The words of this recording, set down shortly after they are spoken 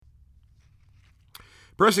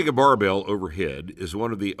Pressing a barbell overhead is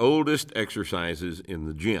one of the oldest exercises in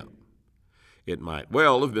the gym. It might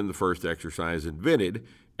well have been the first exercise invented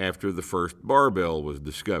after the first barbell was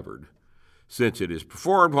discovered, since it is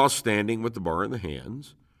performed while standing with the bar in the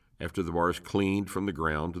hands, after the bar is cleaned from the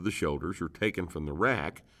ground to the shoulders or taken from the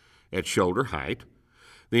rack at shoulder height.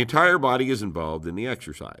 The entire body is involved in the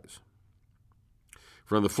exercise.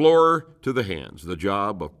 From the floor to the hands, the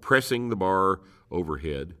job of pressing the bar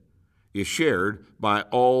overhead is shared by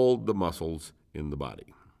all the muscles in the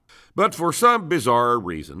body. But for some bizarre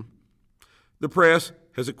reason, the press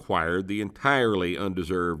has acquired the entirely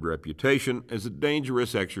undeserved reputation as a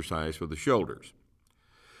dangerous exercise for the shoulders.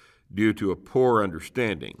 Due to a poor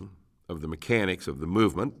understanding of the mechanics of the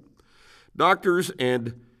movement, doctors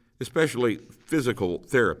and especially physical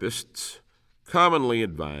therapists commonly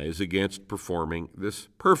advise against performing this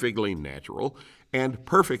perfectly natural and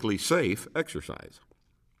perfectly safe exercise.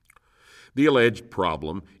 The alleged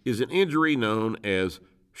problem is an injury known as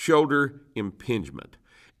shoulder impingement,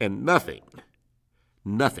 and nothing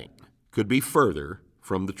could be further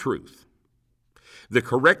from the truth. The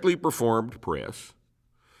correctly performed press,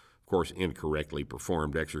 of course, incorrectly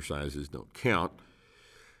performed exercises don't count.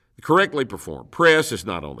 The correctly performed press is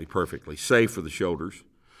not only perfectly safe for the shoulders,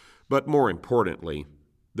 but more importantly,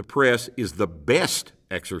 the press is the best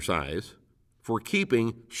exercise for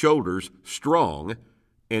keeping shoulders strong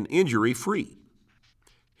and injury-free.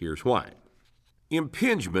 Here's why.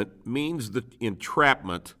 Impingement means the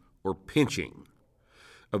entrapment or pinching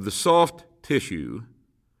of the soft tissue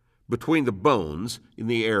between the bones in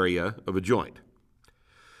the area of a joint.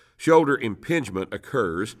 Shoulder impingement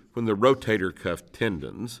occurs when the rotator cuff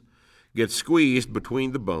tendons get squeezed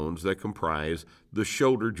between the bones that comprise the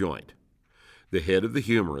shoulder joint, the head of the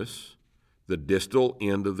humerus, the distal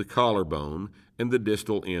end of the collarbone, and the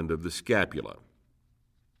distal end of the scapula.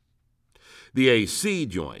 The AC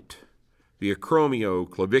joint, the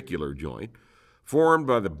acromioclavicular joint, formed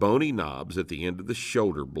by the bony knobs at the end of the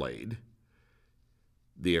shoulder blade,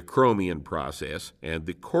 the acromion process and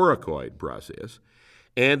the coracoid process,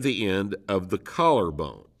 and the end of the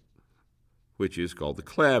collarbone, which is called the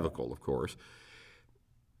clavicle, of course.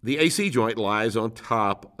 The AC joint lies on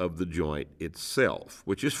top of the joint itself,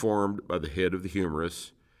 which is formed by the head of the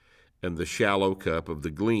humerus and the shallow cup of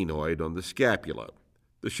the glenoid on the scapula.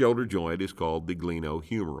 The shoulder joint is called the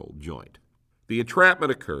glenohumeral joint. The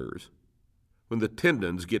entrapment occurs when the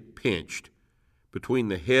tendons get pinched between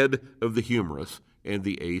the head of the humerus and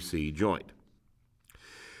the AC joint.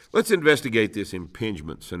 Let's investigate this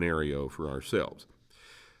impingement scenario for ourselves.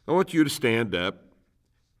 I want you to stand up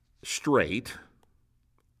straight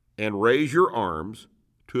and raise your arms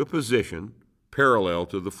to a position parallel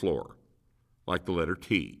to the floor, like the letter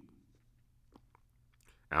T,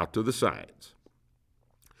 out to the sides,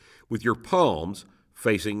 with your palms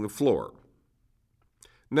facing the floor.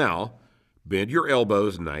 Now, bend your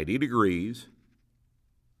elbows 90 degrees.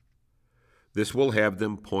 This will have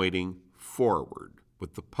them pointing forward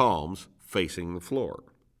with the palms facing the floor.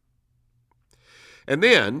 And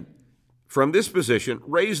then, from this position,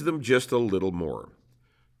 raise them just a little more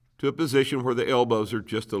to a position where the elbows are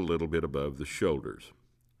just a little bit above the shoulders.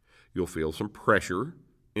 You'll feel some pressure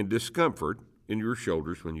and discomfort in your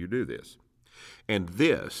shoulders when you do this. And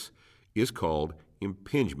this is called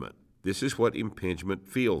impingement. This is what impingement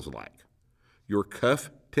feels like. Your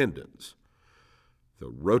cuff tendons, the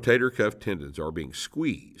rotator cuff tendons, are being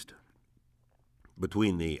squeezed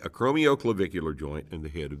between the acromioclavicular joint and the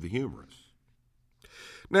head of the humerus.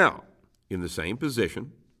 Now, in the same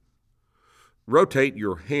position, rotate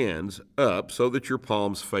your hands up so that your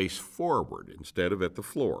palms face forward instead of at the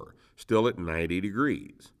floor, still at 90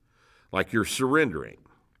 degrees, like you're surrendering.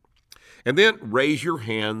 And then raise your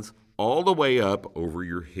hands all the way up over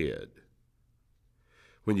your head.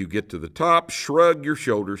 When you get to the top, shrug your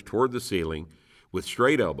shoulders toward the ceiling with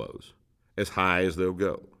straight elbows as high as they'll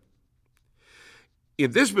go.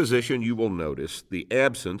 In this position, you will notice the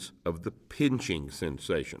absence of the pinching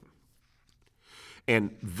sensation.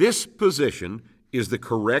 And this position is the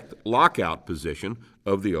correct lockout position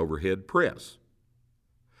of the overhead press.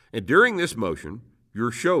 And during this motion, your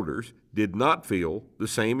shoulders did not feel the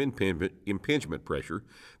same impingement pressure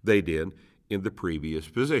they did in the previous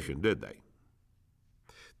position, did they?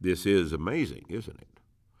 This is amazing, isn't it?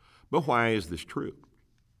 But why is this true?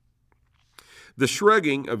 The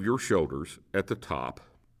shrugging of your shoulders at the top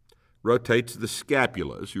rotates the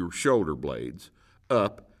scapulas, your shoulder blades,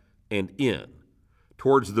 up and in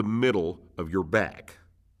towards the middle of your back.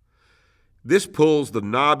 This pulls the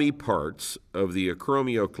knobby parts of the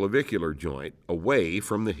acromioclavicular joint away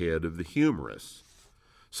from the head of the humerus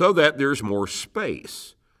so that there's more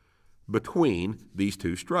space between these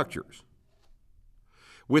two structures.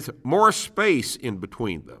 With more space in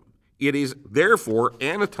between them, it is therefore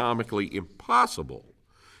anatomically impossible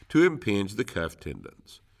to impinge the cuff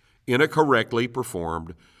tendons in a correctly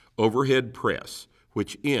performed overhead press,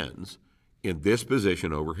 which ends in this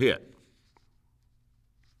position overhead.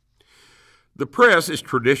 The press is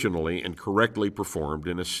traditionally and correctly performed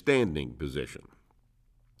in a standing position,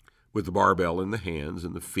 with the barbell in the hands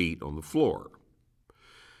and the feet on the floor.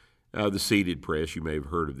 The seated press, you may have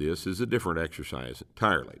heard of this, is a different exercise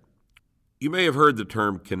entirely. You may have heard the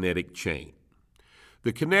term kinetic chain.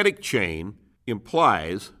 The kinetic chain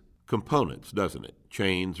implies components, doesn't it?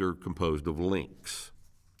 Chains are composed of links.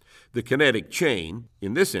 The kinetic chain,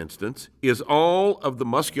 in this instance, is all of the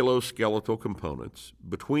musculoskeletal components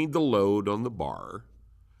between the load on the bar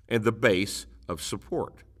and the base of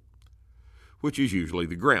support, which is usually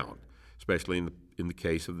the ground, especially in the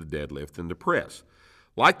case of the deadlift and the press.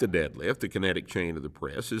 Like the deadlift, the kinetic chain of the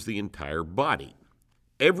press is the entire body.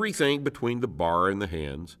 Everything between the bar and the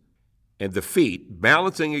hands and the feet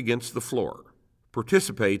balancing against the floor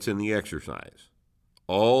participates in the exercise.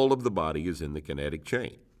 All of the body is in the kinetic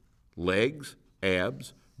chain. Legs,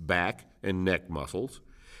 abs, back, and neck muscles,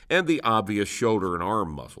 and the obvious shoulder and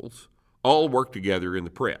arm muscles all work together in the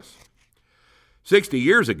press. 60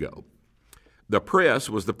 years ago, the press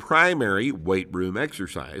was the primary weight room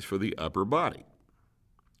exercise for the upper body.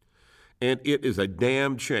 And it is a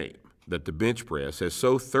damned shame that the bench press has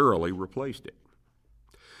so thoroughly replaced it.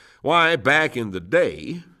 Why, back in the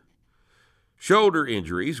day, shoulder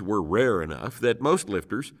injuries were rare enough that most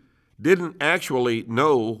lifters didn't actually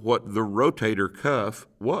know what the rotator cuff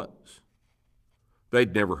was.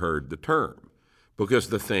 They'd never heard the term because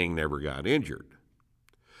the thing never got injured.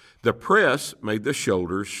 The press made the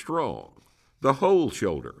shoulders strong, the whole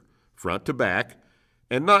shoulder, front to back,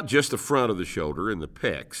 and not just the front of the shoulder and the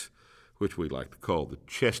pecs, which we like to call the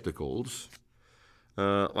chesticles,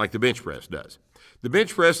 like the bench press does. The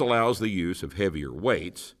bench press allows the use of heavier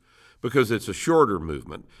weights because it's a shorter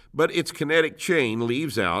movement, but its kinetic chain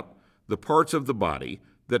leaves out the parts of the body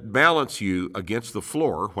that balance you against the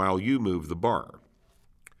floor while you move the bar.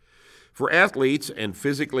 For athletes and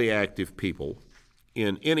physically active people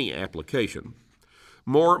in any application,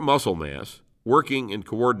 more muscle mass working in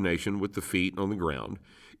coordination with the feet on the ground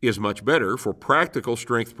is much better for practical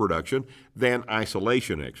strength production than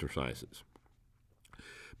isolation exercises.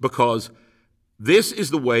 Because this is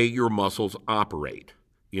the way your muscles operate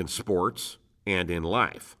in sports and in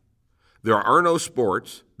life. There are no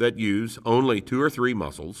sports that use only 2 or 3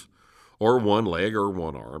 muscles, or one leg or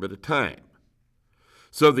one arm at a time.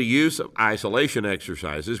 So the use of isolation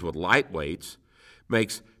exercises with light weights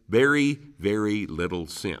makes very, very little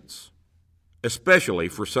sense, especially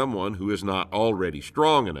for someone who is not already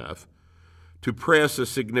strong enough to press a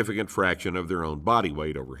significant fraction of their own body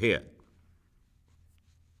weight overhead.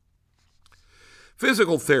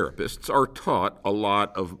 Physical therapists are taught a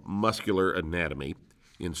lot of muscular anatomy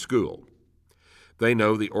in school. They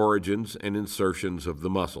know the origins and insertions of the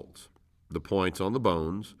muscles, the points on the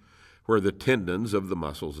bones where the tendons of the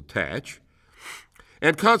muscles attach,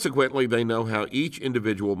 and consequently they know how each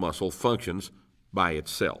individual muscle functions by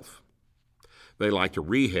itself. They like to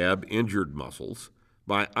rehab injured muscles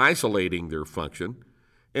by isolating their function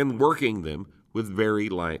and working them with very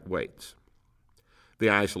light weights. The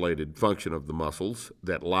isolated function of the muscles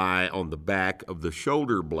that lie on the back of the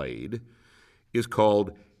shoulder blade is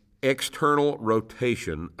called external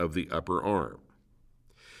rotation of the upper arm.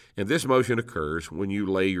 And this motion occurs when you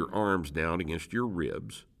lay your arms down against your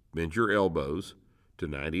ribs, bend your elbows to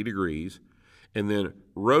 90 degrees, and then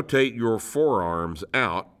rotate your forearms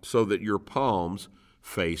out so that your palms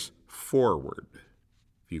face forward,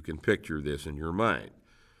 if you can picture this in your mind.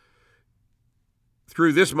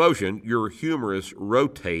 Through this motion, your humerus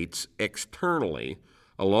rotates externally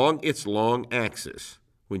along its long axis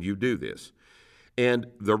when you do this. And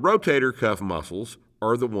the rotator cuff muscles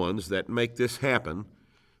are the ones that make this happen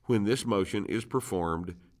when this motion is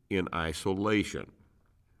performed in isolation.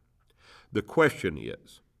 The question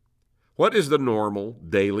is, what is the normal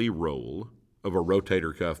daily role of a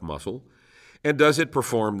rotator cuff muscle, and does it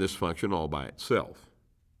perform this function all by itself?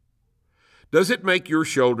 Does it make your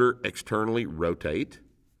shoulder externally rotate,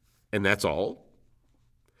 and that's all?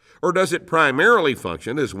 Or does it primarily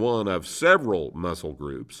function as one of several muscle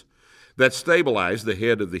groups that stabilize the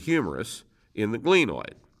head of the humerus in the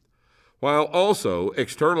glenoid, while also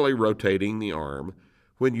externally rotating the arm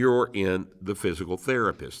when you're in the physical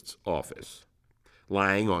therapist's office,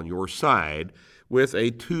 lying on your side with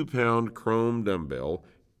a 2-pound chrome dumbbell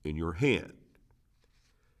in your hand?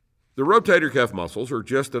 The rotator cuff muscles are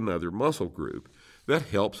just another muscle group that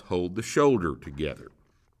helps hold the shoulder together.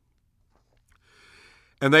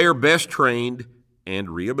 And they are best trained and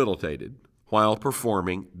rehabilitated while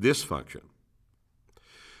performing this function.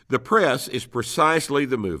 The press is precisely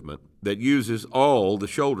the movement that uses all the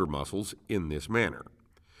shoulder muscles in this manner.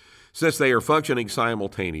 Since they are functioning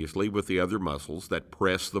simultaneously with the other muscles that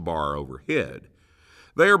press the bar overhead,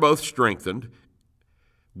 they are both strengthened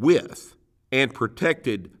with and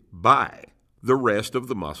protected by the rest of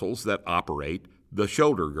the muscles that operate the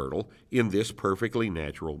shoulder girdle in this perfectly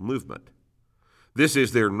natural movement. This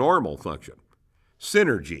is their normal function,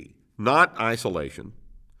 synergy, not isolation,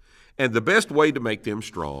 and the best way to make them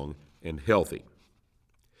strong and healthy.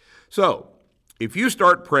 So, if you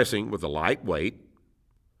start pressing with a light weight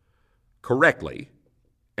correctly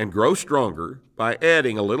and grow stronger by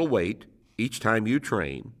adding a little weight each time you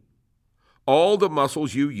train, all the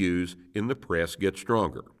muscles you use in the press get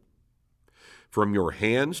stronger. From your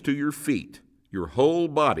hands to your feet, your whole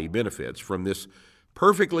body benefits from this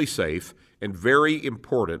perfectly safe and very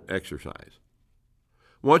important exercise.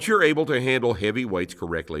 Once you're able to handle heavy weights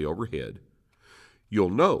correctly overhead, you'll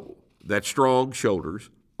know that strong shoulders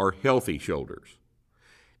are healthy shoulders.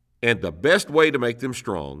 And the best way to make them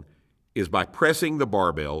strong is by pressing the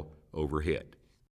barbell overhead.